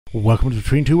Welcome to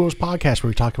Between Two Wheels podcast, where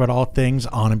we talk about all things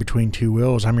on and between two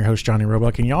wheels. I'm your host, Johnny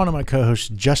Roebuck, and y'all know my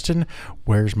co-host, Justin.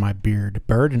 Where's my beard?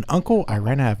 Bird and Uncle. I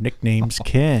ran out of nicknames,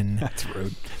 Ken. That's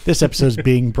rude. This episode is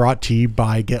being brought to you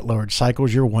by Get Lowered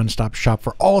Cycles, your one-stop shop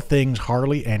for all things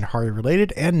Harley and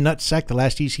Harley-related, and Nutsack, the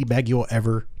last EC bag you'll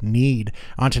ever need.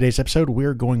 On today's episode,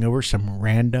 we're going over some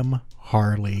random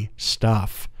Harley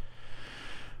stuff.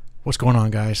 What's going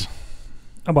on, guys?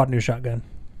 I bought a new shotgun.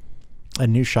 A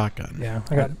new shotgun. Yeah,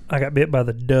 I got bit by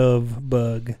the dove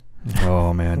bug.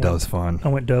 Oh man, that was fun. I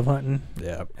went dove hunting.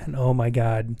 Yeah, and oh my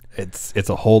god, it's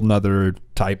a whole nother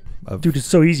type of. Dude, it's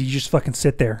so easy. You just fucking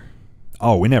sit there.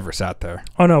 Oh, we never sat there.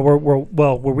 Oh no, where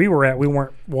we were at, we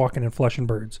weren't walking and flushing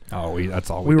birds. Oh, that's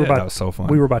all we did. That was so fun.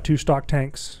 We were about 2 stock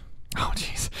tanks. Oh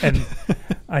jeez. And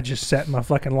I just sat in my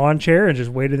fucking lawn chair and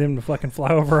just waited them to fucking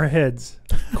fly over our heads.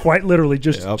 Quite literally,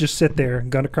 just sit there,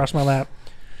 gun across my lap.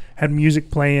 Had music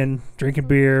playing, drinking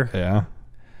beer. Yeah.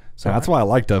 So that's why I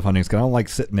like dove hunting, because I don't like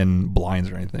sitting in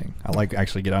blinds or anything. I like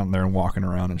actually get out there and walking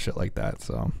around and shit like that.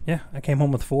 So yeah, I came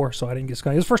home with 4, so I didn't get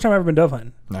stung. It was the first time I've ever been dove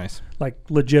hunting. Nice. Like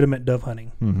legitimate dove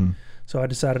hunting. Mm-hmm. So I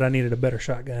decided I needed a better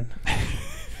shotgun.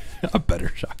 A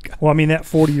better shotgun. Well, I mean, that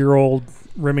 40-year-old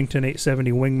Remington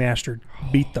 870 Wingmaster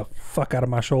beat the fuck out of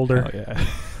my shoulder. Oh yeah.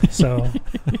 So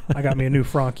I got me a new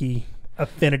Franchi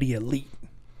Affinity Elite.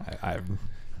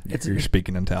 You're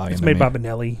speaking Italian. It's made by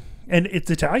Benelli, and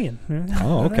it's Italian.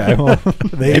 Oh, okay. Well,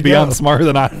 maybe I'm smarter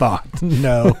than I thought.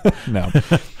 No.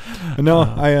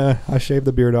 I shaved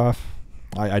the beard off.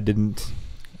 I didn't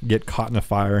get caught in a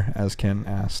fire, as Ken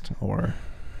asked, or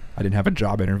I didn't have a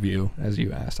job interview, as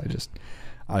you asked.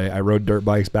 I rode dirt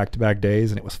bikes back-to-back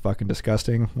days, and it was fucking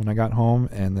disgusting when I got home.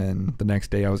 And then the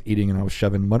next day I was eating, and I was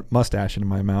shoving mustache into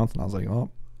my mouth, and I was like, oh,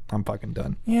 I'm fucking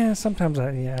done. Yeah, sometimes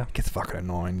It gets fucking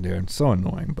annoying, dude. So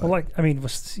annoying. But well,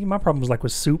 my problem was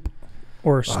with soup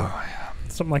or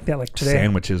something like that. Like today,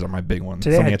 sandwiches are my big one.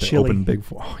 Today I had chili.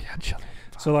 Oh yeah, chili.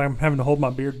 So I'm having to hold my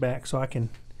beard back so I can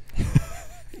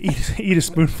eat a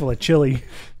spoonful of chili.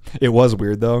 It was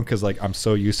weird though, because I'm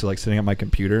so used to sitting at my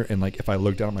computer, and if I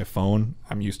look down at my phone,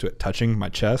 I'm used to it touching my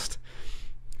chest,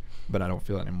 but I don't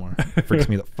feel it anymore. It freaks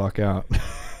me the fuck out.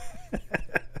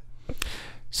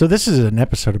 So this is an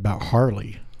episode about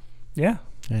Harley. Yeah.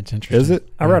 It's interesting. Is it?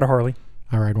 I ride a Harley.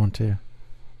 I ride one too.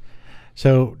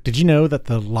 So did you know that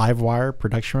the Livewire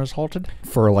production was halted?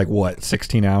 For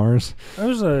 16 hours? It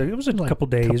was a couple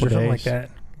days or something like that.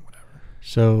 Whatever.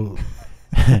 So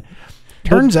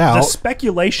turns out the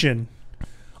speculation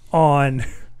on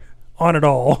it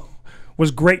all was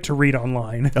great to read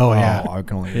online. Oh yeah, I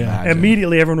can only imagine.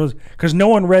 Immediately, everyone was, because no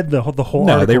one read the whole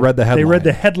article. They read the headline. They read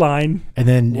the headline, and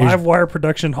then Livewire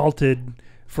production halted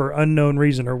for unknown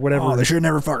reason or whatever. Oh, they should have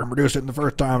never fucking produced it in the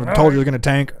first time. I told you it was going to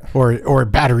tank. Or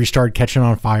battery started catching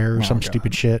on fire or some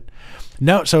stupid shit.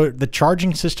 No, so the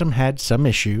charging system had some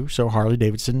issue, so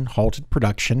Harley-Davidson halted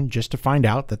production just to find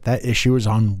out that issue was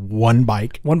on one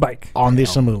bike. On the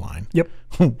assembly line. Yep.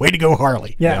 Way to go,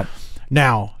 Harley. Yeah. Yep.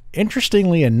 Now,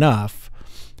 interestingly enough,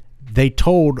 they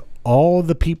told all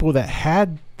the people that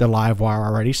had the Livewire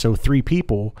already, so 3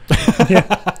 people,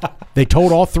 they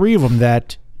told all 3 of them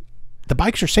that the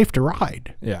bikes are safe to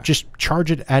ride. Yeah. Just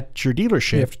charge it at your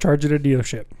dealership. You have to charge it at a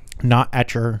dealership. Not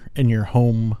in your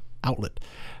home outlet.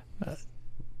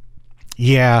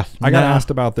 Yeah. I got asked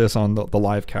about this on the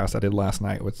live cast I did last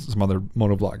night with some other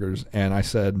motovloggers, and I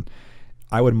said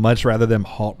I would much rather them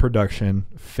halt production,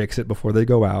 fix it before they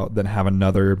go out, than have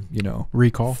another,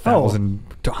 recall 1,000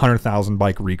 to 100,000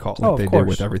 bike recall like they did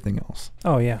with everything else.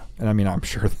 Oh yeah. And I mean, I'm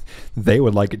sure they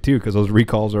would like it too, because those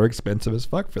recalls are expensive as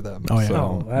fuck for them. Oh yeah.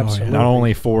 So, absolutely. not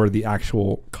only for the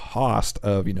actual cost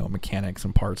of mechanics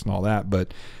and parts and all that,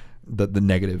 but the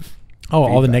negative.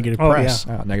 All the negative press.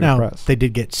 Yeah. Negative now, press. They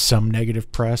did get some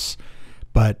negative press,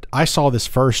 but I saw this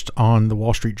first on the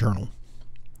Wall Street Journal.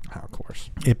 Of course.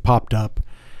 It popped up.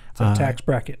 It's a tax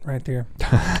bracket right there.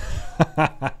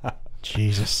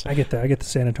 Jesus. I get the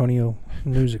San Antonio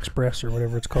News Express or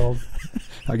whatever it's called.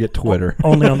 I get Twitter.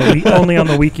 Only on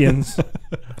the weekends.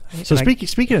 So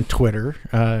speaking of Twitter,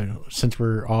 since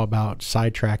we're all about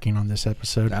sidetracking on this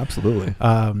episode. Absolutely.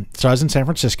 So I was in San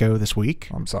Francisco this week.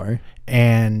 I'm sorry.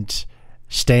 And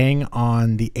staying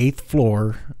on the 8th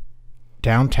floor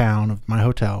downtown of my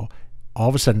hotel, all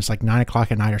of a sudden it's 9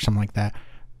 o'clock at night or something like that.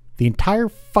 The entire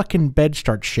fucking bed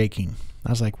starts shaking. I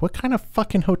was like, what kind of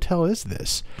fucking hotel is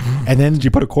this? And then did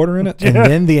you put a quarter in it? And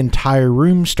then the entire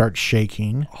room starts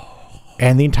shaking.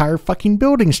 And the entire fucking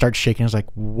building starts shaking. I was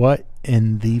like, what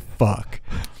in the fuck?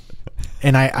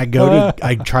 And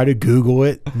I try to Google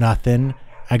it, nothing.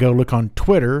 I go look on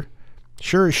Twitter.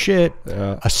 Sure as shit,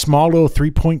 a small little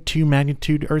 3.2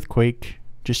 magnitude earthquake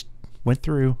just went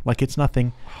through like it's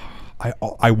nothing.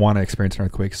 I want to experience an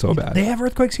earthquake so bad. They have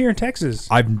earthquakes here in Texas.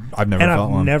 I've never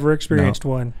felt one. I've never experienced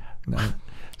one. No.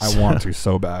 I want to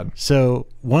so bad. So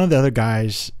one of the other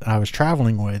guys I was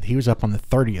traveling with, he was up on the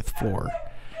 30th floor,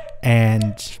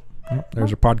 and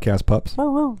there's our podcast pups.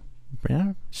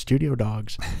 Yeah, studio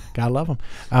dogs. Gotta love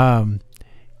them.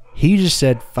 He just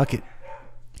said, "Fuck it."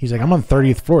 He's like, "I'm on the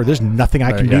 30th floor. There's nothing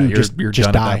I can do. You're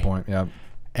just done die." At that point.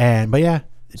 Yeah. But yeah,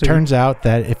 it turns out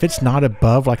that if it's not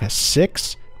above like a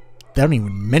 6, they don't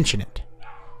even mention it.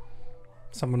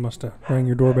 Someone must have rang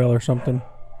your doorbell or something.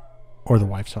 Or the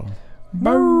wife's home.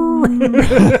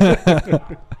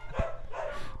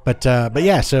 But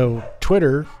yeah, so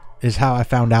Twitter is how I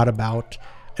found out about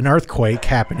an earthquake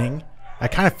happening. I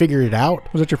kind of figured it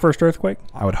out. Was that your first earthquake?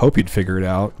 I would hope you'd figure it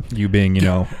out. You being,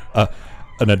 an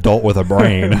adult with a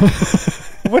brain.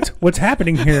 What's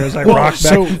happening here as I rock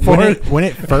back and forth? When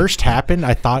it first happened,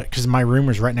 I thought, because my room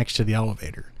was right next to the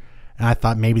elevator, and I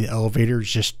thought maybe the elevator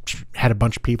just had a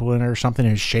bunch of people in it or something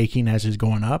and is shaking as it's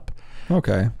going up.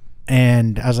 Okay.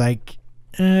 And I was like,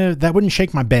 that wouldn't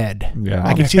shake my bed. Yeah.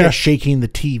 I can see that shaking the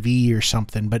TV or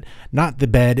something, but not the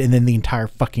bed and then the entire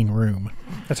fucking room.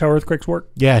 That's how earthquakes work?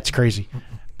 Yeah, it's crazy.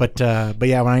 But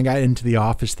yeah, when I got into the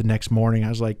office the next morning, I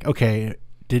was like, okay,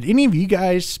 did any of you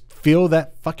guys feel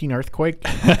that fucking earthquake?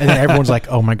 And then everyone's like,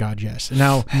 oh my God, yes. And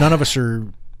now none of us are,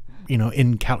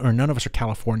 none of us are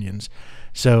Californians.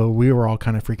 So we were all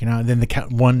kind of freaking out. And then the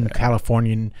one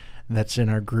Californian that's in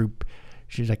our group,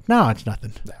 she's like, no, it's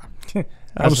nothing.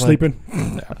 I was sleeping.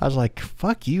 I was like,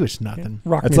 fuck you, it's nothing.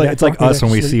 It's like us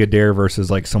when we see a deer versus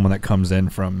like someone that comes in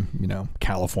from,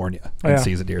 California and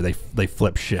sees a deer. They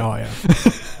flip shit. Oh, yeah.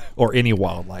 Or any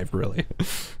wildlife, really.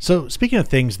 So speaking of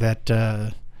things that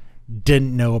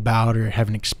didn't know about or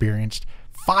haven't experienced,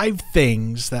 5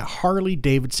 things that Harley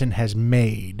Davidson has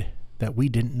made that we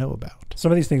didn't know about.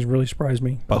 Some of these things really surprise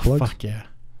me. Butt plugs? Fuck yeah.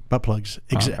 Butt plugs.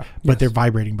 Okay. But they're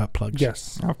vibrating butt plugs.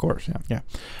 Yes. Of course, yeah. Yeah.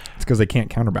 It's because they can't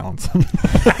counterbalance them.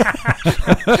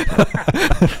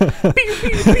 Pew,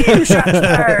 pew, pew, shots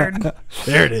fired.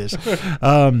 There it is.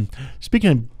 Speaking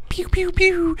of pew, pew,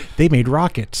 pew, they made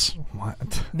rockets.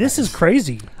 What? This is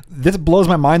crazy. This blows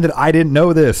my mind that I didn't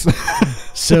know this.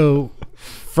 So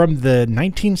from the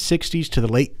 1960s to the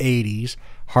late 80s,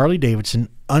 Harley Davidson,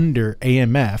 under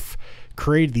AMF,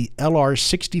 created the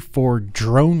LR-64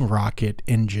 drone rocket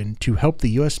engine to help the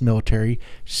U.S. military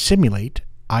simulate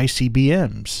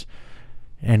ICBMs.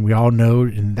 And we all know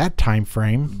in that time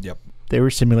frame, they were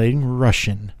simulating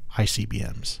Russian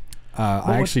ICBMs.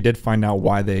 I actually did find out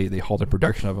why they halted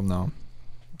production of them, though.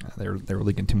 They were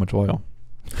leaking too much oil.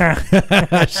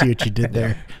 I see what you did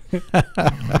there.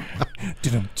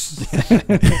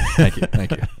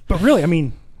 Thank you. But really, I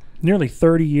mean, nearly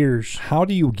 30 years. How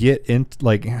do you get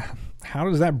into, how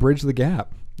does that bridge the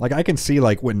gap? Like, I can see,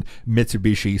 when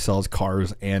Mitsubishi sells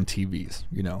cars and TVs,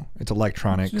 it's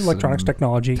electronics. It's electronics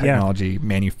technology,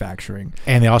 manufacturing.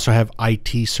 And they also have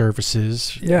IT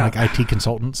services, like IT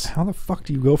consultants. How the fuck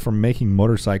do you go from making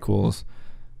motorcycles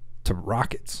to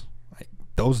rockets?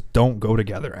 Those don't go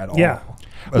together at all. Yeah.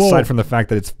 Aside from the fact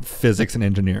that it's physics and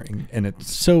engineering.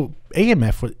 So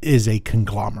AMF is a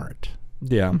conglomerate.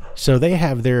 Yeah. So they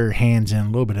have their hands in a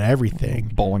little bit of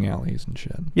everything. Bowling alleys and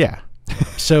shit. Yeah.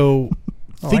 So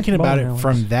thinking about it alleys.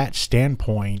 from that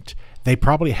standpoint, they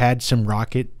probably had some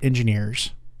rocket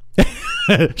engineers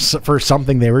for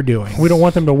something they were doing. We don't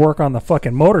want them to work on the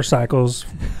fucking motorcycles,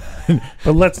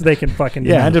 but they can fucking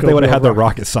and if they would have had the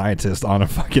rocket scientist on a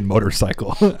fucking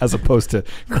motorcycle as opposed to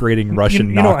creating Russian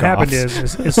knockoffs. You know what happened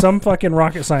is some fucking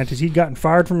rocket scientist, he'd gotten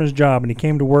fired from his job and he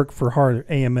came to work for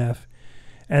AMF,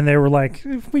 and they were like,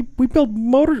 we build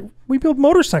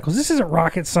motorcycles. This isn't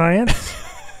rocket science.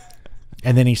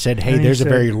 And then he said, hey, there's a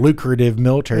very lucrative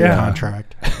military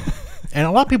contract. And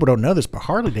a lot of people don't know this, but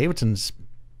Harley Davidson's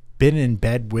been in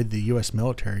bed with the U.S.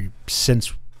 military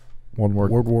since World War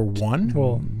I.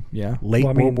 Well, yeah.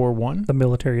 World War I. The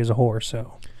military is a whore,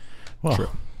 so. Well, true.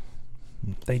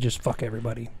 They just fuck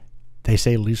everybody. They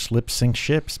say loose lips sink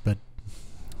ships, but.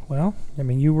 Well, I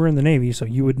mean, you were in the Navy, so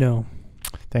you would know.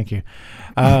 Thank you.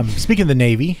 Speaking of the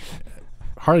Navy,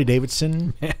 Harley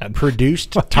Davidson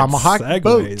produced Tomahawk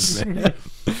boats.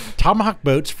 Tomahawk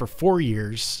boats for 4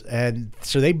 years. And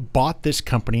so they bought this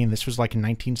company, and this was like in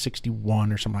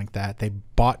 1961 or something like that. They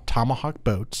bought Tomahawk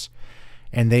boats,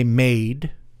 and they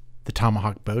made the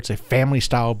Tomahawk boats, a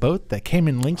family-style boat that came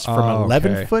in lengths from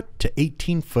 11 foot to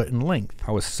 18 foot in length.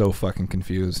 I was so fucking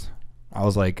confused. I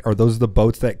was like, are those the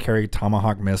boats that carry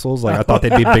Tomahawk missiles? Like, I thought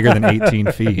they'd be bigger than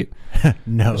 18 feet.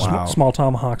 No. Wow. Small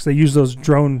Tomahawks. They use those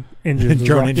drone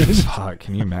engines. Fuck,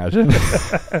 can you imagine?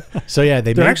 So, yeah,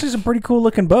 they're actually some pretty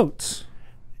cool-looking boats.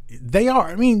 They are.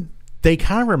 I mean, they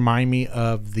kind of remind me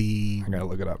of the I gotta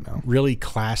look it up now. really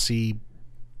classy,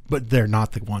 but they're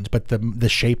not the ones. But the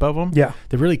shape of them, Yeah.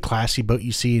 the really classy boat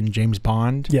you see in James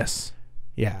Bond. Yes.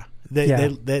 Yeah, Yeah.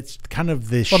 that's kind of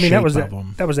the Well, I mean, shape that was of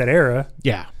them. that was that era.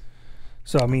 Yeah,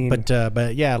 So I mean, but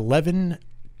yeah, 11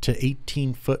 to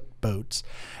 18 foot boats.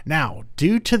 Now,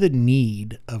 due to the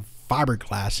need of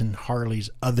fiberglass in Harley's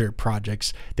other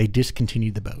projects, they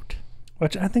discontinued the boat.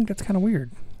 which I think that's kind of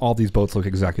weird. All these boats look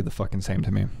exactly the fucking same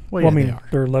to me. Well, Well, I yeah, mean, they are.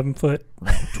 they're 11 foot,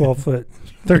 12 foot,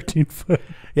 13 foot.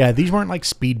 Yeah, these weren't like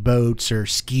speed boats or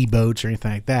ski boats or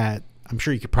anything like that. I'm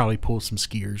sure you could probably pull some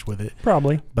skiers with it,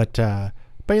 Probably. but yeah,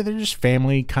 they're just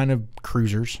family kind of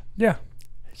cruisers. Yeah.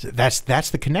 So that's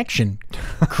the connection.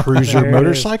 Cruiser There it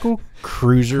motorcycle,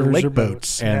 cruiser lake boats.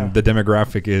 boats. And Yeah. the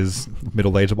demographic is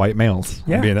middle-aged white males.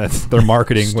 Yeah. I mean, that's their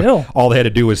marketing. Still. All they had to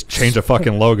do was change a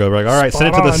fucking logo. We're like, all right, send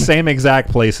it to Spot the on. same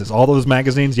exact places. All those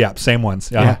magazines, yeah, same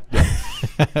ones. Yeah.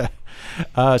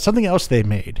 Something else they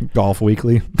made. Golf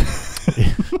Weekly.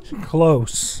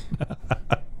 Close.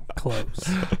 Close.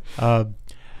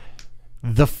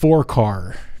 The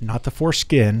 4-car, not the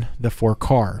foreskin, the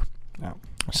 4-car. Oh.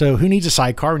 So who needs a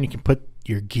sidecar when you can put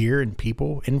your gear and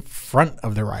people in front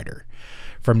of the rider?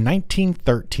 From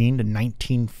 1913 to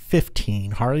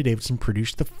 1915, Harley Davidson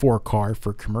produced the 4-car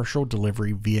for commercial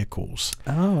delivery vehicles.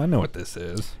 Oh, I know what this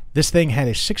is. This thing had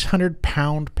a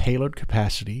 600-pound payload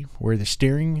capacity where the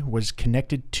steering was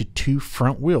connected to 2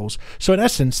 front wheels. So in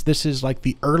essence, this is like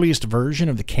the earliest version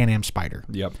of the Can-Am Spyder.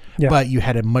 Yep. Yeah. But you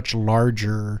had a much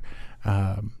larger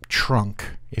trunk,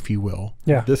 if you will.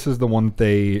 Yeah. This is the one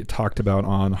they talked about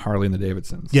on Harley and the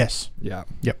Davidsons. Yes. Yeah.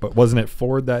 Yep. But wasn't it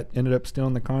Ford that ended up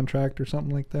stealing the contract or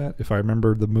something like that? If I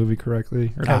remember the movie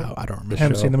correctly. Or I don't remember. I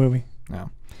haven't show. seen the movie. No.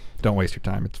 Don't waste your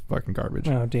time. It's fucking garbage.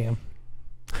 Oh, damn.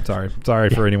 Sorry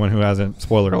for anyone who hasn't.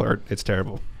 Spoiler alert. It's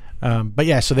terrible. But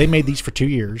yeah, so they made these for 2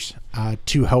 years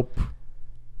to help,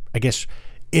 I guess,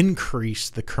 increase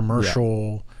the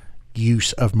commercial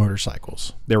use of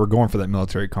motorcycles. They were going for that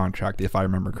military contract, if I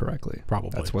remember correctly. Probably.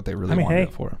 That's what they really I mean, wanted hey.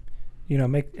 it for. You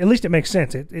know, at least it makes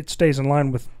sense. It stays in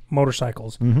line with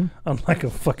motorcycles, unlike a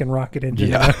fucking rocket engine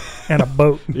Yeah. and a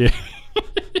boat. Yeah.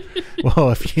 Well,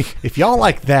 if y'all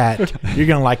like that, you're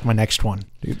gonna like my next one.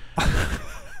 Dude.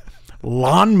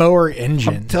 Lawnmower engines.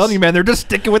 I'm telling you, man, they're just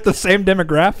sticking with the same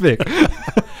demographic.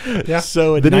 Yeah.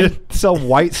 So They need to sell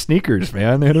white sneakers,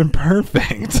 man. They'd been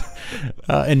perfect.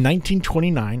 in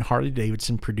 1929, Harley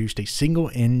Davidson produced a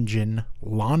single-engine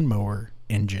lawnmower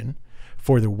engine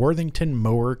for the Worthington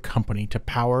Mower Company to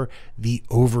power the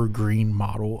Overgreen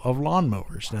model of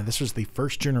lawnmowers. Now, this was the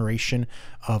first generation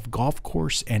of golf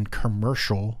course and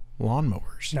commercial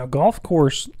lawnmowers. Now, golf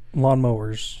course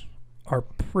lawnmowers are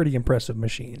pretty impressive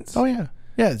machines. Oh, yeah.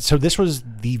 Yeah, so this was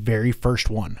the very first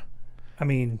one. I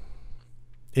mean,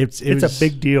 It's it's a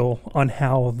big deal on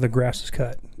how the grass is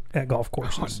cut at golf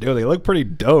courses. Dude, they look pretty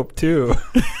dope, too.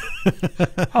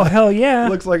 Oh, hell yeah.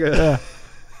 Looks like a...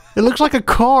 It looks like a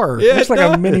car. Yeah. It looks like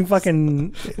it a mini does.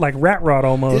 fucking, like, rat rod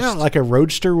almost. Yeah, like a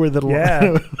roadster with a...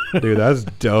 Yeah. Dude, that's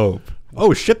dope.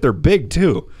 Oh, shit, they're big,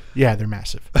 too. Yeah, they're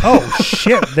massive. Oh,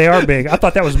 shit. They are big. I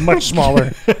thought that was much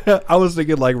smaller. I was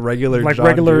thinking like regular Like John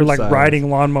regular, Deere like size. riding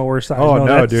lawnmower size. Oh,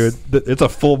 no, that's- dude. It's a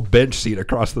full bench seat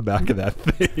across the back of that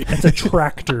thing. It's a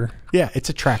tractor. Yeah, it's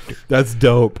a tractor. That's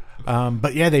dope.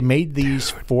 But yeah, they made these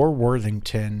for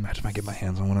Worthington. Imagine if I get my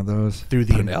hands on one of those. Through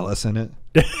the- Put an Ellis in it.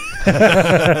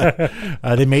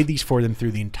 They made these for them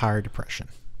through the entire Depression.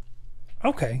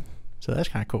 Okay. So that's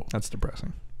kind of cool. That's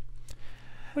depressing.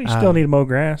 Well, you still need to mow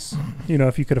grass. You know,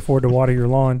 if you could afford to water your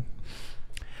lawn.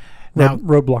 Now-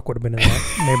 Roadblock would have been in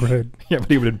that neighborhood. Yeah, but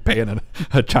he would have been paying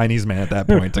a Chinese man at that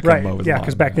point to come Right. over. Yeah,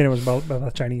 because back then it was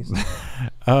about Chinese.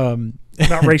 Um,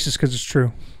 Not racist because it's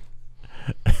true.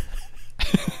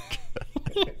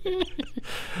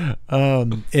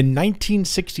 in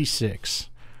 1966,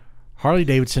 Harley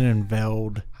Davidson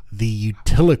unveiled the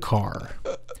Utilicar.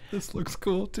 This looks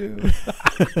cool too.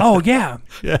 Oh, yeah.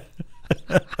 The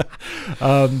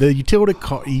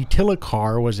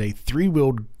Utilicar was a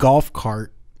 3-wheeled golf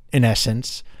cart, in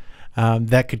essence,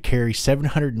 that could carry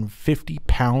 750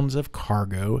 pounds of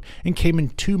cargo and came in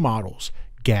 2 models,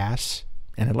 gas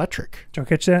and electric. Did y'all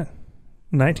catch that?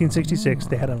 1966,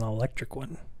 they had an electric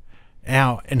one.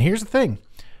 Now, and here's the thing.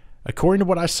 According to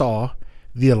what I saw,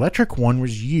 the electric one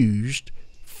was used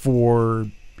for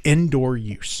indoor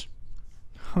use.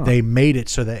 They made it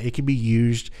so that it could be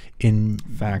used in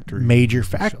Factories. major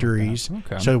factories,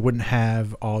 Okay. so it wouldn't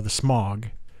have all the smog.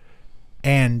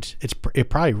 and it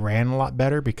probably ran a lot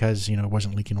better because it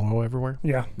wasn't leaking oil everywhere.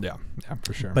 Yeah. Yeah,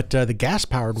 for sure. But the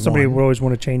gas-powered Somebody one, would always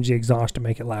want to change the exhaust to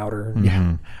make it louder.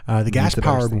 the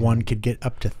gas-powered one could get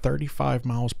up to 35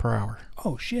 miles per hour.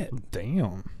 Oh, shit.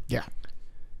 Damn. Yeah.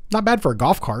 Not bad for a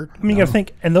golf cart. I mean, you got to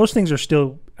think, and those things are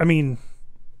still, I mean,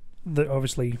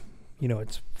 obviously,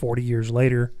 it's 40 years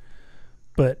later,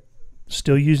 but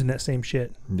still using that same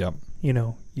shit. Yep.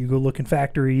 You go look in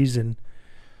factories, and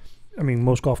I mean,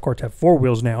 most golf carts have 4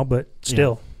 wheels now, but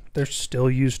still, they're still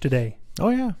used today. Oh,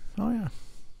 yeah.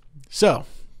 So,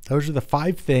 those are the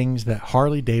 5 things that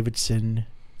Harley Davidson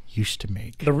used to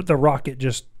make. The Rocket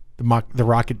just... The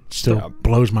Rocket still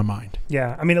blows my mind.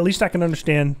 Yeah. I mean, at least I can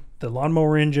understand the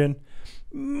lawnmower engine,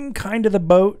 kind of the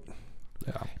boat,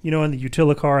 and the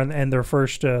Utilicar and their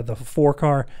first, the 4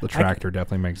 car. The tractor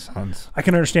definitely makes sense. I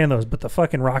can understand those, but the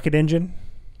fucking rocket engine...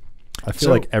 I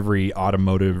feel like every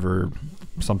automotive or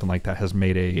something like that has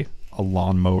made a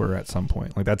lawnmower at some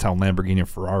point. Like that's how Lamborghini and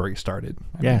Ferrari started.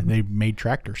 I mean, they made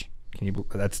tractors.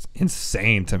 That's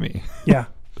insane to me. Yeah.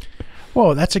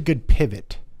 Well, that's a good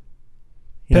pivot.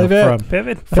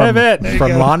 Pivot.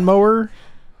 From lawnmower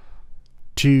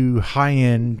to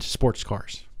high-end sports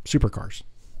cars, supercars.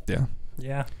 Yeah.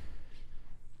 Yeah.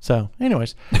 So,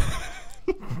 anyways,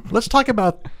 let's talk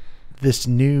about this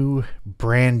new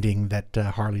branding that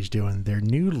Harley's doing. Their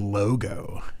new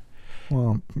logo.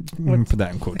 Well, put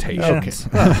that in quotations.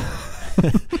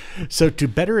 Okay. So, to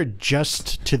better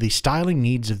adjust to the styling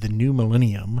needs of the new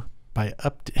millennium by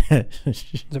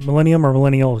Is it millennium or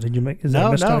millennial? Did you make? Is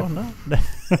no.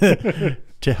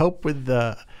 To help with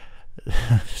the.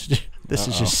 This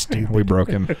is just stupid. We broke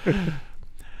him.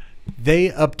 They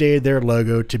updated their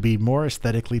logo to be more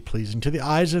aesthetically pleasing to the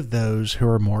eyes of those who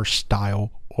are more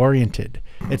style-oriented.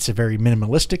 It's a very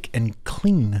minimalistic and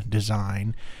clean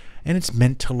design, and it's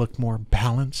meant to look more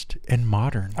balanced and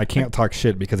modern. I can't talk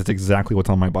shit because it's exactly what's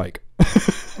on my bike.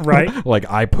 Right? Like,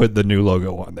 I put the new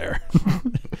logo on there.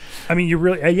 I mean, you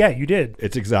really... you did.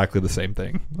 It's exactly the same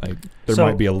thing. Like, there So-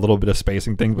 might be a little bit of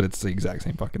spacing thing, but it's the exact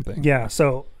same fucking thing. Yeah,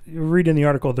 so you read in the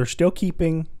article, they're still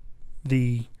keeping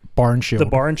the Barn shield. the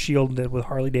bar and shield with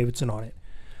Harley Davidson on it.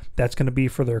 That's going to be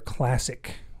for their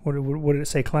classic. What did it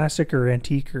say? Classic or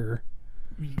antique or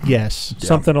Yes.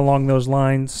 something along those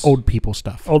lines? Old people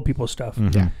stuff. Old people stuff.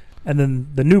 Mhm. Yeah. And then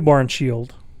the new bar and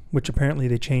shield, which apparently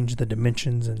they changed the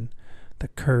dimensions and the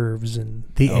curves and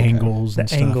The angles the and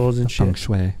stuff. angles and Feng shit.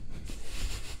 shui.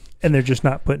 And they're just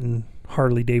not putting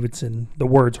Harley Davidson, the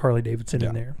words Harley Davidson Yeah.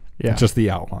 in there. Yeah. Just the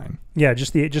outline. Yeah,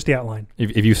 just the outline.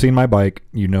 If you've seen my bike,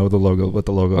 you know the logo, what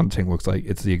the logo on the thing looks like.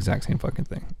 It's the exact same fucking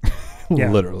thing.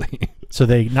 Yeah. Literally. So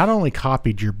they not only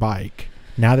copied your bike,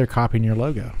 now they're copying your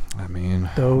logo. I mean,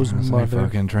 Those that's a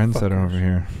fucking trendsetter motherfuckers. over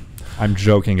here. I'm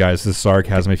joking, guys. This is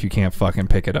sarcasm if you can't fucking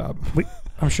pick it up.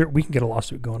 I'm sure we can get a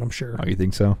lawsuit going. I'm sure. Oh, you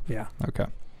think so? Yeah. Okay.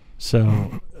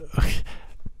 So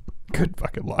Good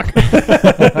fucking luck.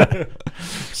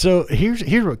 So here's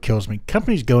what kills me.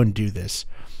 Companies go and do this.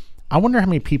 I wonder how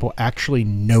many people actually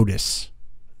notice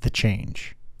the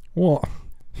change. Well,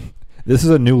 this is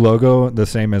a new logo, the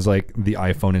same as like the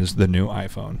iPhone is the new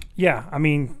iPhone. Yeah, I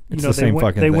mean, It's the same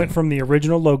fucking they thing. went from the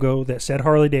original logo that said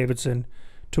Harley Davidson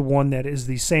to one that is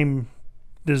the same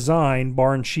design,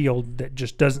 bar and shield, that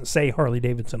just doesn't say Harley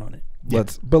Davidson on it.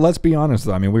 Let's be honest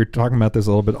though. I mean, we were talking about this a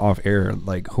little bit off air.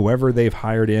 Like whoever they've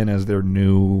hired in as their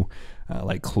new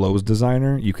like clothes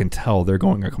designer, you can tell they're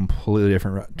going a completely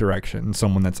different direction.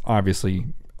 Someone that's obviously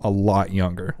a lot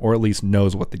younger, or at least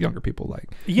knows what the younger people like.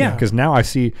 Yeah. Because now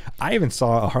I even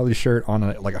saw a Harley shirt on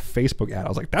a Facebook ad. I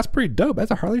was like, that's pretty dope.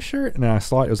 That's a Harley shirt. And then I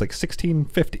saw it was like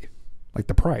 $16.50, like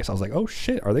the price. I was like, oh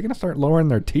shit, are they going to start lowering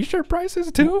their t-shirt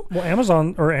prices too? Well,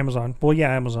 Amazon. Well,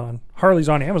 yeah, Amazon. Harley's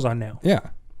on Amazon now. Yeah.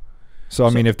 So I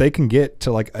mean, if they can get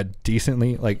to like a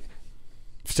decently like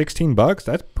 $16,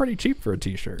 that's pretty cheap for a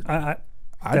t-shirt.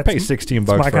 I'd pay $16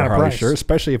 for a Harley shirt,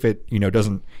 especially if it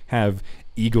doesn't have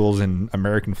eagles and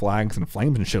American flags and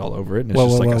flames and shit all over it. And it's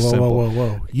just like a simple.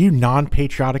 Whoa. You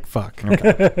non-patriotic fuck.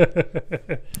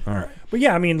 Okay. All right. But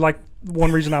yeah, I mean, like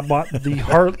one reason I bought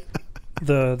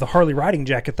the Harley riding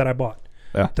jacket that I bought.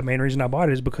 Yeah. The main reason I bought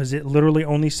it is because it literally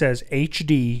only says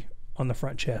HD on the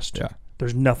front chest. Yeah.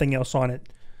 There's nothing else on it.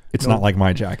 It's not like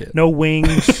my jacket. No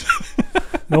wings,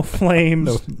 no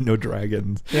flames. No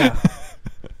dragons. Yeah.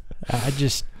 I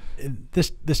just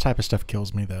this type of stuff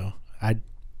kills me though.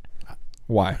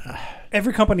 Why?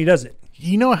 Every company does it.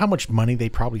 You know how much money they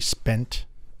probably spent?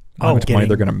 How much money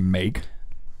they're going to make?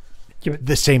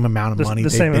 The same amount of money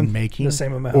they've been making. The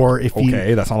same amount. Or if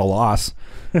that's not a loss.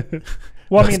 Well,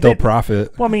 I That's mean, still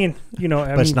profit. Well, I mean,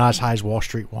 but it's not as high as Wall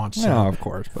Street wants. So No, of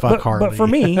course. fuck Harley. But for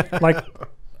me, like,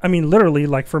 I mean, literally,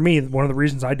 like for me, one of the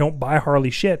reasons I don't buy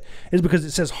Harley shit is because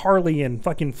it says Harley and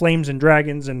fucking flames and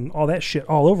dragons and all that shit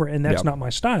all over it, and that's not my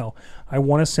style. I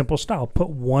want a simple style. Put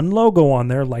one logo on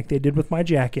there like they did with my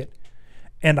jacket,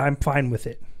 and I'm fine with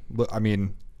it. I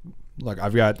mean, look,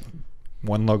 I've got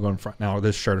one logo in front now.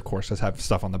 This shirt, of course, does have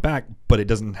stuff on the back, but it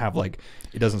doesn't have it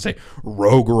doesn't say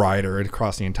Rogue Rider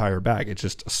across the entire back. It's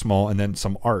just small and then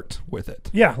some art with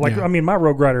it. Yeah, I mean, my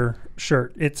Rogue Rider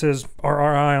shirt, it says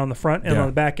RRI on the front, and on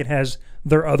the back it has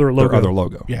their other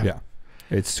logo. Yeah.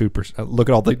 It's super. Look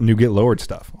at all the New Get Lowered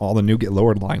stuff. All the New Get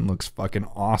Lowered line looks fucking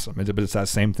awesome. But it's that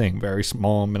same thing. Very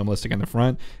small, minimalistic in the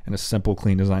front, and a simple,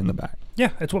 clean design in the back.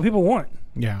 Yeah, it's what people want.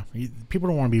 Yeah. People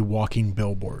don't want to be walking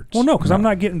billboards. Well, no, because I'm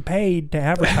not getting paid to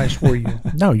advertise for you.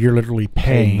 No, you're literally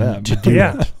paying them to do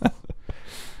it.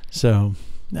 So,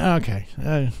 okay.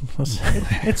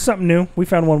 It's something new. We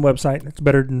found one website. It's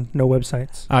better than no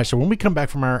websites. All right, so when we come back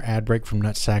from our ad break from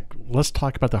Nutsack, let's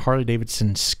talk about the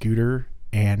Harley-Davidson scooter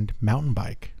and mountain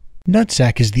bike.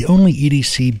 Nutsack is the only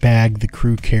EDC bag the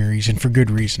crew carries, and for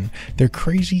good reason. They're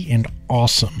crazy and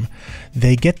awesome.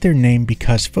 They get their name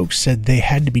because folks said they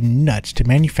had to be nuts to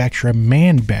manufacture a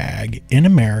man bag in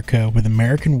America with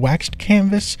American waxed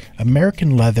canvas,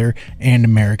 American leather, and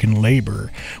American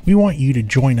labor. We want you to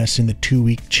join us in the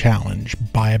 2-week challenge.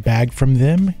 Buy a bag from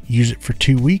them, use it for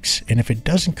 2 weeks, and if it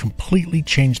doesn't completely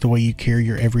change the way you carry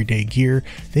your everyday gear,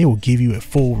 they will give you a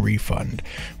full refund.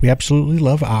 We absolutely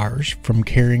love ours, from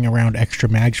carrying around extra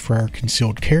mags for our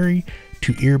concealed carry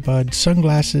to earbuds,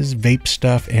 sunglasses, vape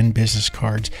stuff, and business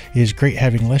cards. It is great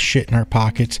having less shit in our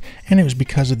pockets, and it was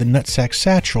because of the Nutsack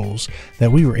satchels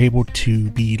that we were able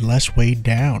to be less weighed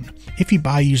down. If you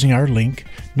buy using our link,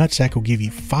 Nutsack will give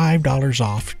you $5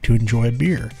 off to enjoy a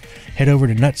beer. Head over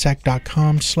to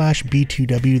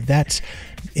nutsack.com/B2W. That's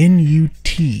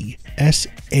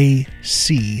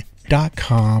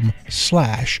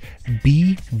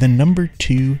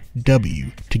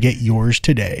NUTSAC.com/B2W to get yours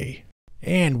today.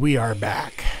 And we are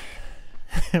back.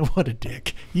 What a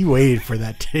dick. You waited for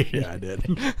that too. Yeah, I did.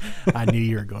 I knew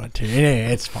you were going to.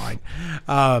 Anyway, it's fine.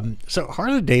 So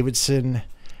Harley Davidson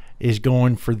is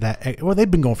going for that. Well, they've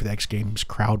been going for the X Games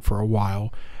crowd for a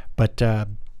while. But to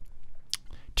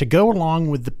go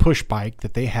along with the push bike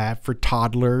that they have for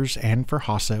toddlers and for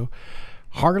Hasso,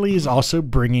 Harley is also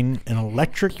bringing an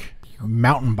electric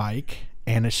mountain bike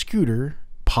and a scooter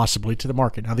possibly to the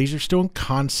market. Now, these are still in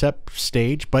concept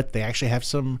stage, but they actually have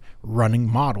some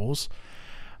running models.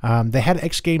 They had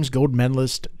X Games gold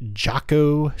medalist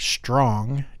Jocko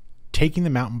Strong taking the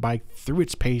mountain bike through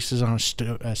its paces on a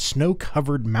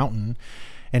snow-covered mountain,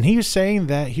 and he was saying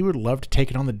that he would love to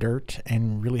take it on the dirt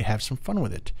and really have some fun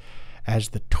with it, as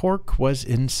the torque was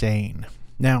insane.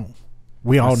 Now,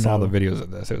 we all saw know the videos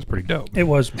of this. It was pretty dope. It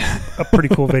was a pretty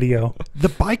cool video. The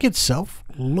bike itself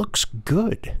looks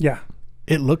good. Yeah.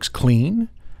 It looks clean.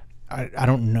 I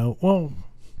don't know. Well,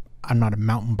 I'm not a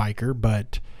mountain biker,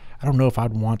 but I don't know if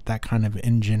I'd want that kind of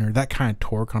engine or that kind of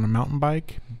torque on a mountain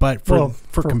bike. But for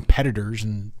competitors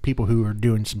and people who are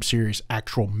doing some serious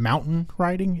actual mountain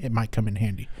riding, it might come in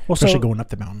handy, especially going up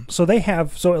the mountain. So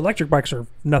electric bikes are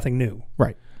nothing new.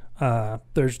 Right.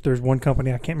 There's one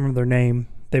company, I can't remember their name.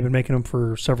 They've been making them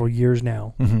for several years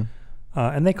now. Mm-hmm.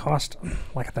 And they cost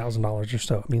like $1,000 or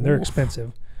so. I mean, they're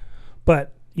expensive.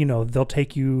 But, they'll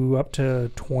take you up to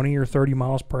 20 or 30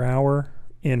 miles per hour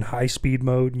in high speed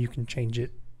mode, and you can change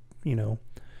it,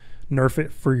 nerf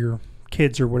it for your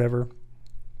kids or whatever.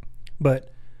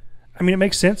 But, I mean, it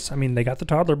makes sense. I mean, they got the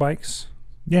toddler bikes.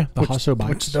 Yeah, the Hasso bikes.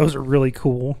 Which those are really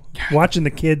cool. Watching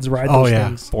the kids ride those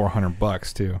things.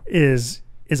 $400 too. Is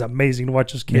amazing to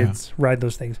watch those kids ride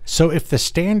those things. So if the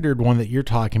standard one that you're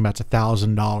talking about is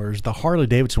 $1,000, the Harley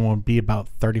Davidson one would be about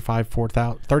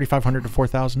 $3,500 to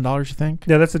 $4,000. You think?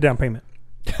 Yeah, that's the down payment.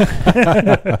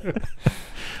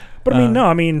 But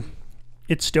I mean,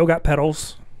 it's still got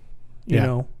pedals. You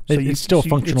know, so it's still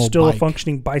functional. It's still bike. a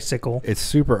functioning bicycle. It's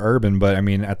super urban, but I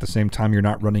mean, at the same time, you're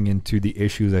not running into the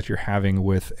issues that you're having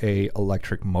with a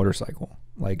electric motorcycle.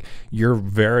 Like, you're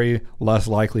very less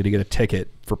likely to get a ticket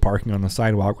for parking on the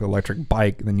sidewalk with an electric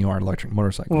bike than you are an electric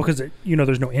motorcycle. Well, because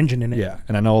there's no engine in it. Yeah,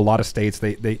 and I know a lot of states,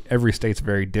 every state's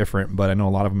very different, but I know a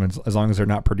lot of them, as long as they're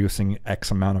not producing X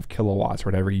amount of kilowatts or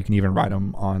whatever, you can even ride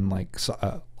them on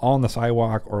on the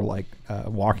sidewalk or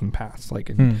walking paths. Like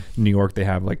in New York, they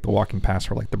have like the walking paths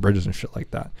for like the bridges and shit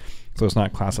like that. So it's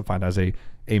not classified as a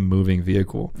moving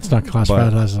vehicle. It's not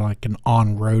classified as like an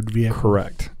on-road vehicle.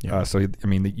 Correct. Yeah. So I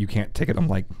mean, you can't ticket them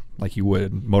like you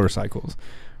would motorcycles,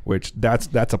 which that's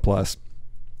a plus.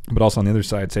 But also on the other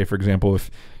side, say for example, if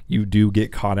you do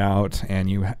get caught out and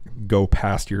you go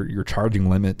past your charging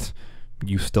limit,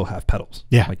 you still have pedals.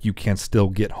 Yeah. Like you can still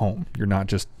get home. You're not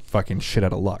just fucking shit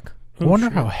out of luck. I wonder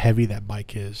how heavy that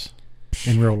bike is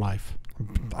in real life.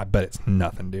 I bet it's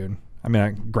nothing, dude. I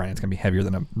mean, granted, it's going to be heavier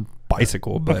than a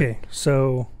bicycle, but... Okay,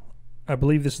 so I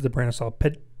believe this is the brand I saw,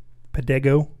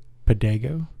 Pedego.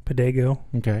 Pedego?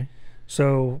 Okay.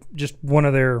 So just one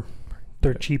of their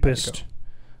cheapest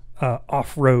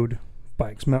off-road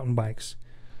bikes, mountain bikes,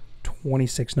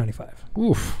 $26.95.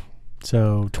 Oof.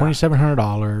 So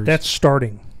 $2,700. That's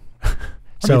starting. I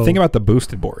mean, think about the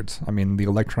boosted boards. I mean, the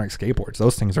electronic skateboards.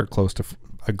 Those things are close to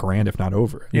 $1,000, if not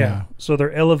over it. Yeah. So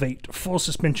their Elevate full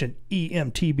suspension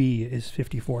EMTB is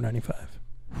 $54.95.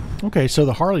 Okay, so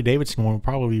the Harley Davidson one will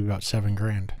probably be about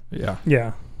 $7,000. Yeah.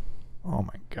 Yeah. Oh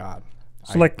my God.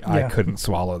 So I couldn't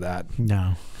swallow that.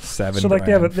 No. $7,000. So like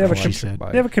they have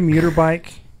a commuter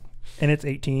bike, and it's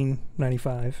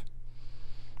 $18.95.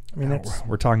 I mean,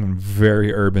 we're talking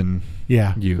very urban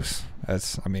yeah use.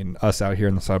 I mean, us out here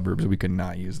in the suburbs, we could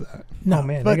not use that. No,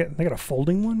 man, they got a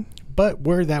folding one. But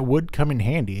where that would come in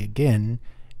handy, again,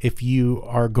 if you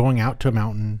are going out to a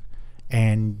mountain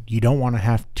and you don't want to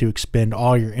have to expend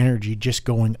all your energy just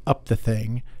going up the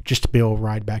thing just to be able to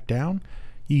ride back down,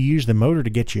 you use the motor to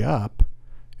get you up,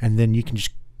 and then you can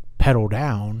just pedal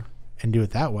down and do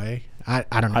it that way. I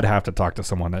don't know. I'd have to talk to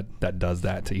someone that does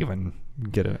that to even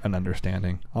get an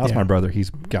understanding. I'll ask my brother. He's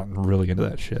gotten really into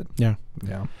that shit. Yeah.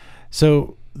 Yeah.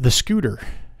 So the scooter.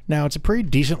 Now, it's a pretty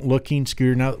decent looking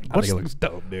scooter. Now, I think it looks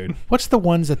dope, dude. What's the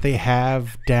ones that they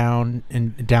have down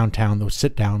in downtown, those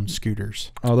sit-down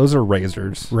scooters? Oh, those are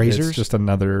razors. Razors? It's just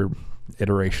another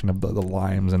iteration of the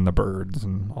limes and the birds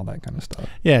and all that kind of stuff.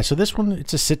 Yeah, so this one,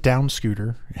 it's a sit-down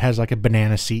scooter. It has like a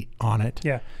banana seat on it.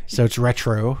 Yeah. So it's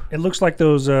retro. It looks like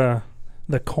those, the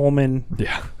Coleman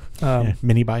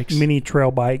mini bikes. mini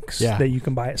trail bikes Yeah. that you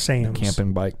can buy at Sam's.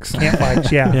 Camping bikes. Camp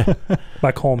bikes, yeah.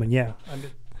 By Coleman, yeah.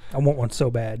 I want one so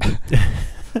bad.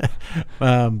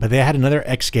 But they had another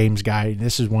X Games guy.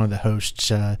 This is one of the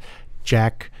hosts,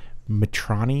 Jack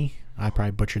Mitrani. I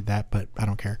probably butchered that, but I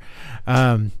don't care.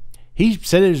 He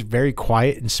said it was very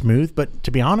quiet and smooth, but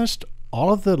to be honest,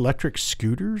 all of the electric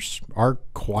scooters are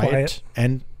quiet.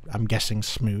 And I'm guessing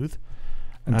smooth.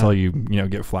 Until you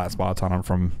get flat spots on them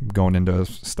from going into a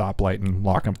stoplight and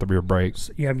locking up the rear brakes.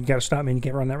 Yeah, you got to stop me and you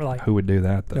can't run that light. Who would do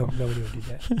that, though? No, nobody would do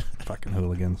that. Fucking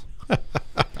hooligans.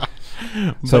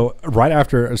 So right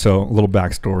after, a little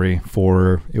backstory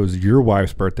it was your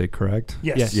wife's birthday, correct?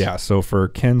 Yes. Yeah. So for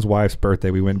Ken's wife's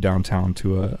birthday, we went downtown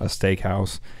to a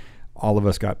steakhouse. All of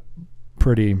us got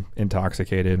pretty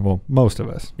intoxicated. Well, most of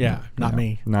us. Yeah, not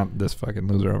me. Not this fucking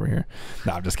loser over here.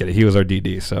 No, I'm just kidding. He was our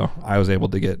DD, so I was able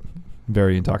to get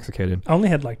very intoxicated. I only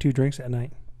had like 2 drinks that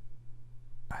night.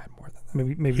 I had more than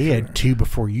that. Maybe he had 2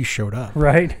 before you showed up.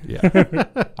 Right? Yeah.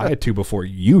 I had 2 before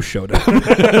you showed up.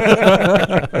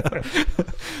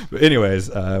 But anyways,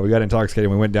 we got intoxicated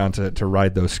and we went down to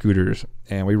ride those scooters,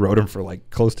 and we rode them for like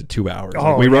close to 2 hours.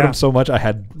 Oh, we rode them so much I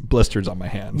had blisters on my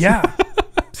hands. Yeah.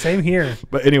 Same here.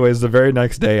 But anyways, the very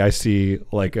next day I see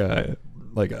like a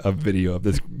video of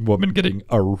this woman getting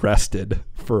arrested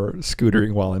for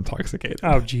scootering while intoxicated.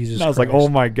 Oh, Jesus And I was Christ. like, oh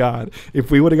my God,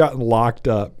 if we would have gotten locked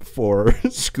up for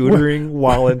scootering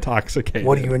while intoxicated.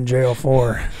 What are you in jail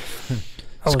for?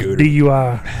 Scooter.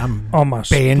 DUI. I'm on my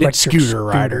bandit electric scooter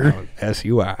rider.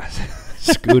 SUI.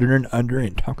 Scootering under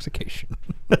intoxication.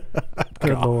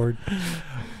 Good Lord.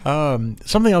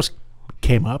 Something else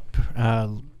came up.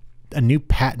 A new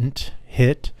patent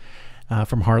hit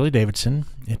from Harley Davidson.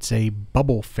 It's a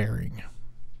bubble fairing.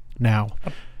 Now,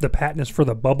 The patent is for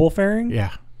the bubble fairing?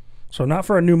 yeah, So not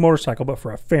for a new motorcycle, but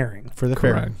for a fairing. for the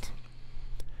fairing. Correct.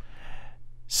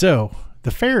 So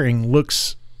the fairing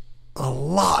looks a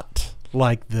lot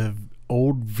like the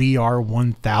old VR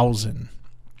 1000.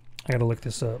 I got to look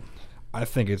this up. I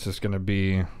think it's just going to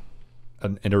be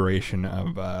an iteration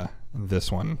of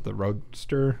this one. The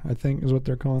Roadster, I think, is what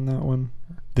they're calling that one.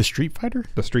 The Street Fighter?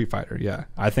 The Street Fighter, yeah.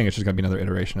 I think it's just going to be another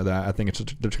iteration of that. I think they're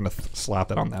just going to slap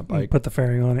that on that bike. Put the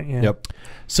fairing on it, yeah. Yep.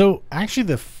 So actually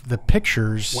the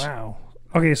pictures. Wow.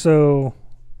 Okay, so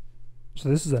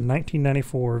this is a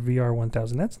 1994 VR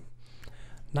 1000. That's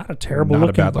not a terrible Not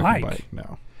looking a bad bike. looking bike.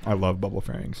 No. I love bubble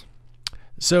fairings.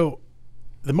 So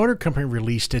the motor company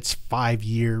released its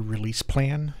 5-year release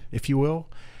plan, if you will.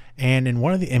 And in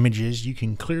one of the images, you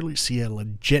can clearly see a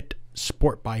legit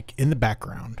sport bike in the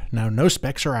background. Now, no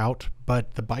specs are out,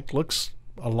 but the bike looks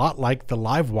a lot like the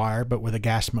Livewire, but with a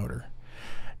gas motor.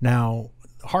 Now,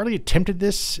 Harley attempted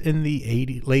this in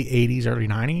the late 80s, early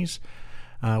 90s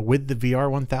with the VR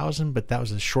 1000, but that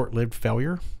was a short-lived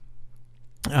failure.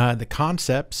 The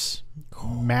concepts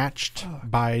matched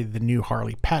by the new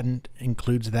Harley patent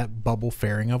includes that bubble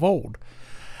fairing of old.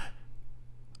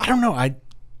 I don't know.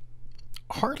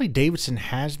 Harley Davidson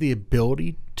has the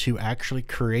ability to actually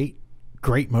create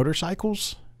great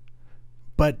motorcycles,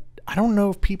 but I don't know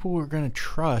if people are going to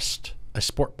trust a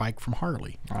sport bike from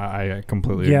Harley. I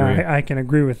completely agree. Yeah, I can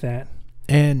agree with that.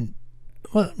 And,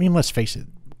 well, I mean, let's face it.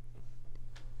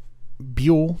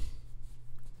 Buell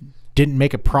didn't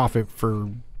make a profit for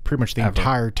pretty much the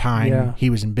entire time he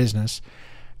was in business.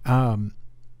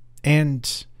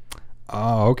 And...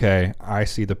 Oh, okay. I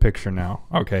see the picture now.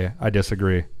 Okay, I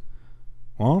disagree.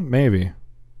 Well, maybe.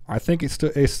 I think it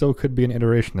still could be an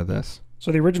iteration of this.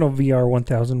 So the original VR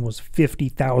 1000 was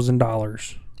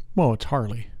 $50,000. Well, it's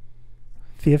Harley.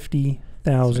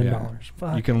 $50,000.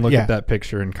 Fuck. You can look at that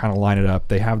picture and kind of line it up.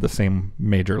 They have the same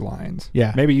major lines.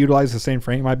 Yeah. Maybe utilize the same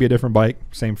frame. It might be a different bike,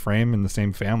 same frame and the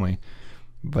same family.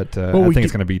 But I think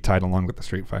it's going to be tied along with the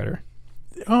Street Fighter.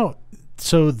 Oh,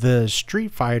 so the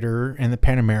Street Fighter and the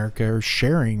Pan America are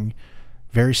sharing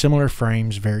very similar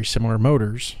frames, very similar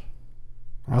motors.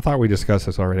 I thought we discussed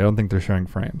this already. I don't think they're sharing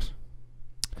frames.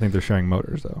 I think they're sharing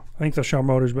motors, though. I think they'll share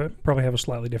motors, but probably have a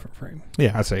slightly different frame.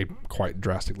 Yeah. I'd say quite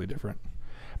drastically different.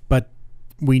 But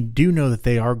we do know that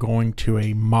they are going to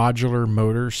a modular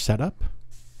motor setup.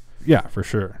 Yeah, for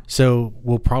sure. So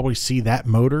we'll probably see that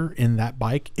motor in that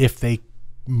bike if they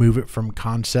move it from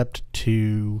concept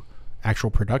to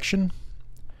actual production.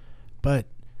 But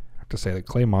I have to say the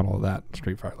clay model of that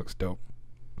Street Fighter looks dope.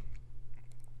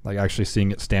 Like actually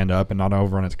seeing it stand up and not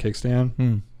over on its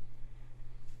kickstand.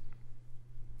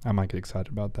 I might get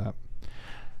excited about that.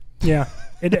 Yeah,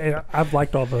 I've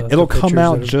liked all the. It'll the come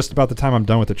out pictures just about the time I'm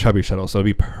done with the Chubby Shuttle, so it'll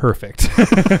be perfect.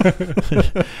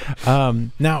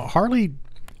 now, Harley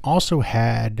also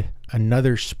had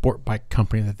another sport bike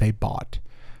company that they bought,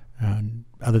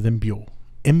 other than Buell,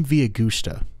 MV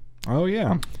Agusta. Oh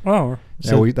yeah. Oh,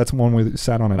 So that's one we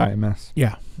sat on at IMS.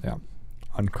 Yeah. Yeah.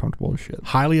 Uncomfortable as shit.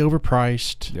 Highly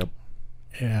overpriced. Yep.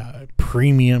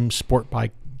 Premium sport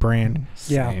bike brand.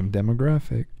 Yeah. Same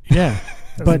demographic. Yeah.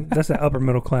 but that's the upper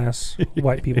middle class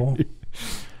white people.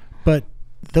 But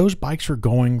those bikes are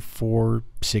going for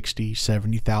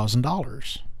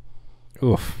 $60,000-$70,000.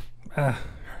 Oof. How?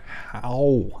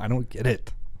 I don't get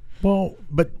it. Well,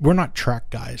 but we're not track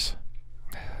guys.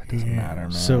 It doesn't matter,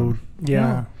 man. So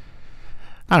Yeah.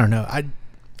 I don't know.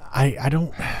 I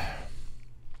don't.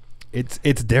 It's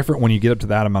different when you get up to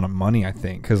that amount of money, I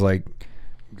think, because like,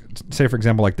 say for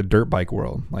example, like the dirt bike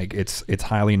world, like it's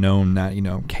highly known that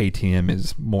KTM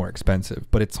is more expensive,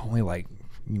 but it's only like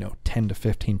 10 to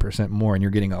 15% more, and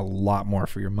you're getting a lot more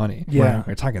for your money. Yeah. When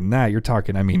you're talking that, you're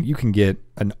talking. I mean, you can get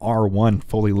an R1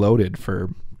 fully loaded for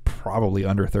probably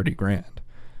under $30,000.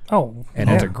 Oh, And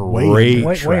yeah. it's a great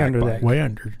way track under bike. that. Way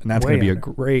under. And that's Way going to be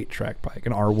under. a great track bike,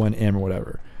 an R1M or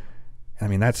whatever. I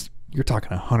mean, you're talking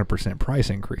 100% price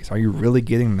increase. Are you really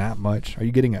getting that much? Are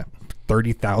you getting a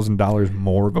 $30,000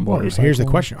 more of a Well, motorcycle? here's the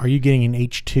question: are you getting an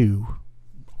H2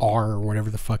 R or whatever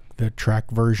the fuck the track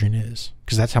version is?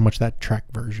 Because that's how much that track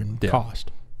version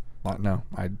cost. No,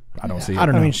 I don't see it. I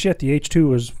don't know. I mean, shit. The H2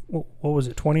 was what was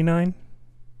it? 29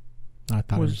 I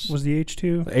thought it was the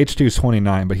H2. The H2 is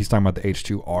 29, but he's talking about the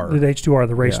H2R. The H2R,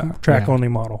 the race track Yeah. only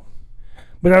model.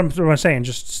 But I'm saying,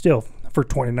 just still for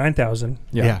 29,000.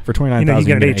 Yeah. For 29,000,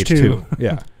 you get an H2.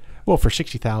 Yeah, Well, for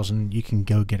 60,000, you can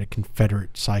go get a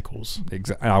Confederate Cycles.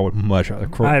 exactly. I would much rather.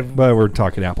 I've- But we're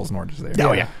talking apples and oranges there.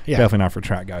 Oh, yeah. Definitely not for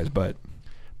track guys, but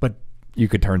But you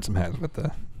could turn some heads with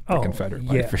the Confederate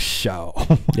bike yeah. for sure.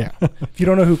 yeah, If you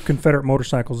don't know who Confederate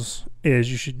Motorcycles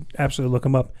is, you should absolutely look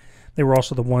them up. They were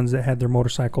also the ones that had their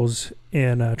motorcycles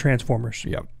in Transformers.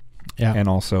 Yep. yeah, And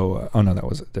also, oh no, that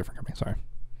was a different company. Sorry.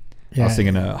 yeah. I was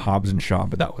thinking Hobbs and Shaw,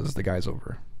 but that was the guys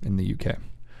over in the UK.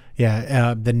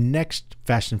 Yeah, the next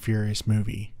Fast and Furious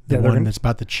movie, the Yeah, they're one gonna- that's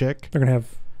about the chick, They're going to have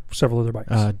several other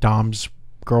bikes. Dom's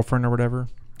girlfriend or whatever.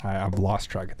 I've lost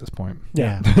track at this point.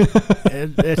 Yeah,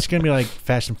 it's gonna be like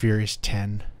Fast and Furious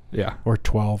 10 Yeah. or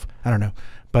 12. I don't know,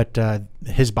 but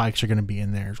his bikes are gonna be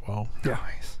in there as well. Yeah.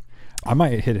 Nice. I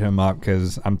might hit him up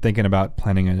because I'm thinking about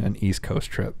planning an East Coast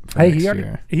trip for Hey, next he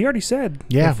year. already said,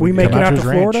 Yeah, if we we make it come out out to to his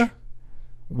ranch. Florida,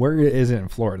 Where is it in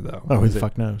Florida, though? Oh, who Is the it-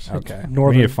 fuck knows? Okay. we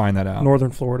Northern- need to find that out. northern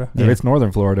Florida. If it's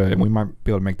northern Florida, we might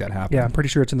be able to make that happen. Yeah, I'm pretty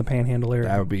sure it's in the Panhandle area.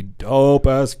 That would be dope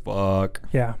as fuck.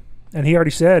 Yeah. And he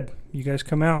already said, you guys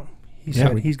come out. He Yeah,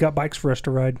 said he's got bikes for us to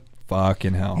ride.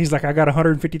 Fucking hell. He's like, I got a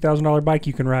 $150,000 bike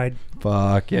you can ride.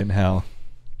 Fucking hell.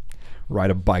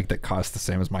 Ride a bike that costs the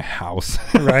same as my house.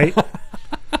 Right?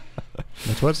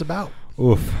 That's what it's about.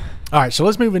 Oof. All right, so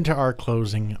let's move into our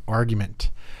closing argument.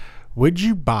 Would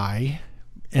you buy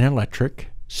an electric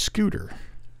scooter?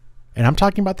 And I'm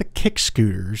talking about the kick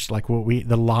scooters, like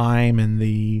the Lime and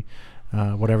the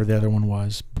whatever the other one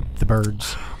was, the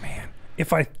Birds. Oh, man.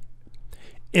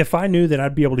 if I knew that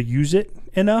I'd be able to use it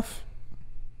enough,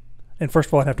 and first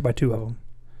of all, I'd have to buy 2 of them,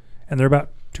 and they're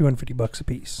about $250 a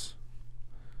piece.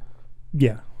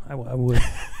 Yeah, I would.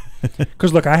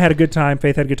 Because look, I had a good time.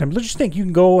 Faith had a good time. Let's just think, you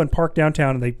can go and park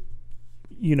downtown, and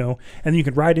and you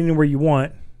can ride anywhere you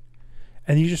want,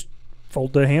 and you just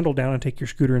fold the handle down and take your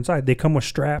scooter inside. They come with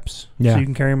straps, so you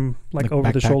can carry them like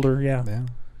over the shoulder. Yeah.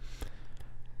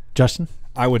 Justin,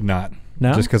 I would not.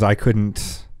 No, just because I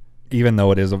couldn't. Even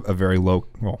though it is a very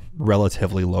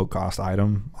relatively low cost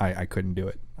item, I couldn't do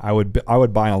it. I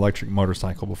would buy an electric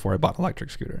motorcycle before I bought an electric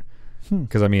scooter.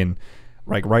 Because I mean,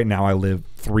 like right now I live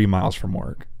 3 miles from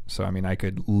work, so I mean I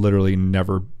could literally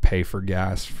never pay for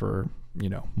gas for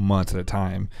months at a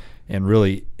time. And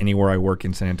really anywhere I work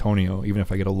in San Antonio, even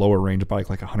if I get a lower range bike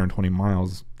like 120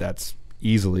 miles, that's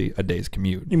easily a day's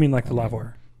commute. You mean like the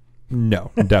Livewire?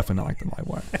 No, definitely not like the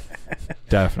Livewire.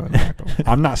 Definitely not.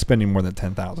 I'm not spending more than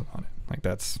 $10,000 on it. Like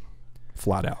that's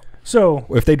flat out. So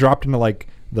if they dropped into like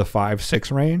the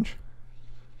 5-6 range,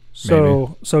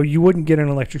 so you wouldn't get an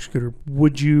electric scooter.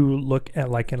 Would you look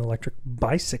at like an electric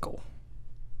bicycle?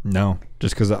 No,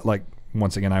 just because like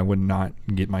once again, I would not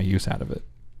get my use out of it.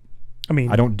 I mean,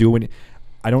 I don't do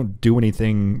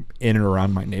anything in and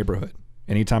around my neighborhood.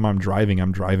 Anytime I'm driving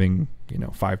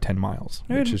 5-10 miles,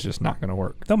 which is just not going to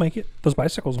work. They'll make it. Those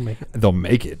bicycles will make it. They'll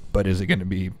make it, but is it going to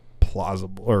be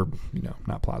plausible or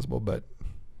not plausible, but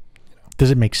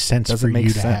does it make sense for you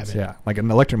to have it? Yeah, like an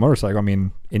electric motorcycle. I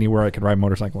mean, anywhere I can ride a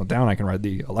motorcycle down, I can ride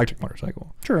the electric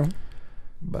motorcycle. True,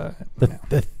 but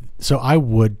so I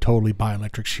would totally buy an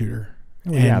electric scooter.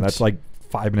 Yeah, that's like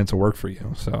 5 minutes of work for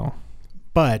you. So,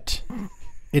 but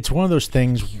it's one of those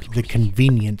things, the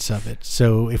convenience of it.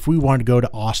 So if we wanted to go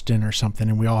to Austin or something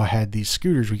and we all had these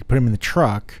scooters, we could put them in the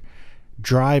truck,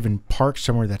 drive and park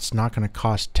somewhere that's not going to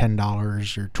cost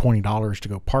 $10 or $20 to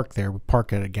go park there. We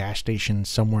park at a gas station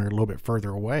somewhere a little bit further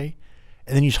away,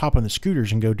 and then you just hop on the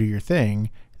scooters and go do your thing,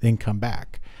 then come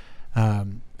back.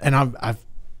 And I've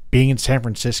being in San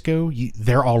Francisco,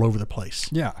 they're all over the place.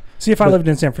 Yeah. See, if I lived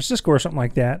in San Francisco or something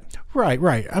like that.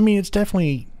 Right. I mean, it's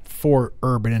definitely for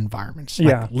urban environments.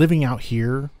 Like living out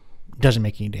here doesn't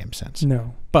make any damn sense.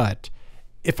 No. But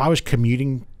if I was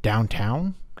commuting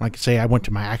downtown, like say I went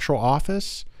to my actual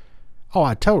office,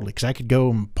 I totally, because I could go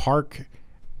and park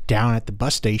down at the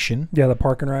bus station. Yeah, the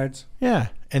park and rides. Yeah.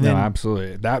 And then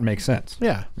absolutely. That makes sense.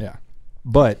 Yeah.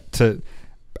 But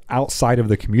outside of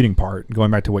the commuting part,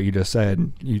 going back to what you just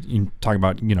said, you talk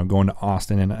about, going to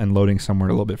Austin and loading somewhere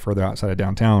a little bit further outside of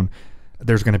downtown,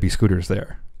 there's going to be scooters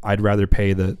there. I'd rather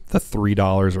pay the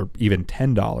 $3 or even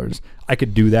 $10. I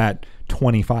could do that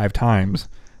 25 times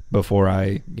before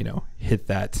I, hit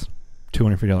that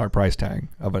 $250 price tag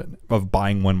of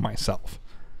buying one myself.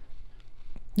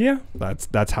 Yeah.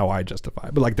 That's how I justify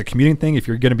it. But like the commuting thing, if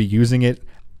you're going to be using it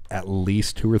at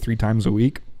least 2 or 3 times a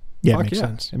week, it makes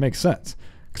sense. It makes sense.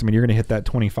 Because, you're going to hit that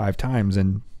 25 times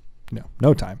in,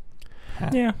 no time.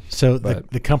 Yeah. So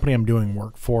the company I'm doing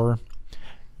work for,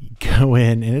 you go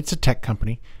in, and it's a tech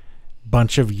company,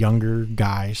 bunch of younger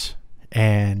guys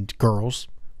and girls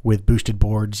with boosted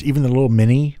boards, even the little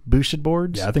mini boosted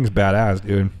boards. Yeah, that thing's badass,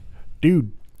 dude.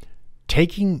 Dude,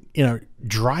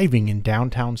 driving in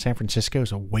downtown San Francisco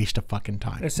is a waste of fucking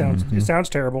time. It sounds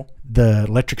terrible. The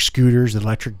electric scooters, the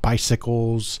electric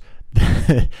bicycles,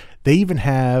 they even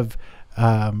have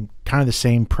kind of the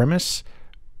same premise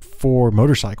for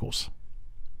motorcycles.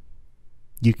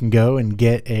 You can go and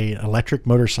get an electric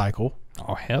motorcycle.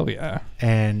 Oh, hell yeah.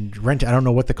 And rent it. I don't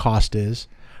know what the cost is,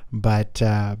 but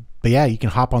yeah, you can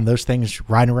hop on those things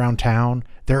riding around town.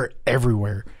 They're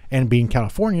everywhere. And being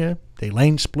California, they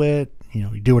lane split.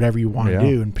 You do whatever you want to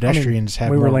do, and pedestrians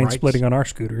have. We were lane rights. splitting on our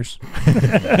scooters.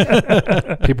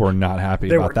 People are not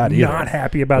happy about that either. Not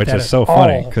happy about that, which is so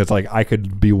funny because it's like I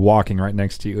could be walking right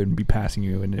next to you and be passing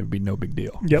you, and it'd be no big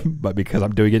deal. Yep. But because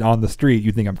I'm doing it on the street,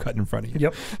 you think I'm cutting in front of you.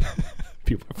 Yep.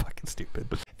 People are fucking stupid.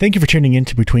 Thank you for tuning in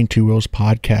to Between Two Wheels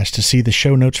podcast. To see the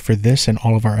show notes for this and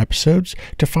all of our episodes,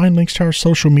 to find links to our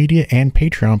social media and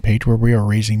Patreon page where we are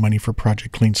raising money for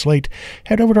Project Clean Slate,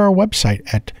 head over to our website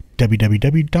at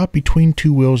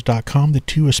www.between2wheels.com. The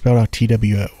 2 is spelled out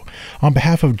TWO. On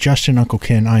behalf of Justin, Uncle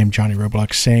Ken, I am Johnny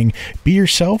Roblox saying, be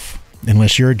yourself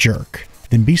unless you're a jerk.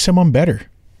 Then be someone better.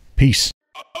 Peace.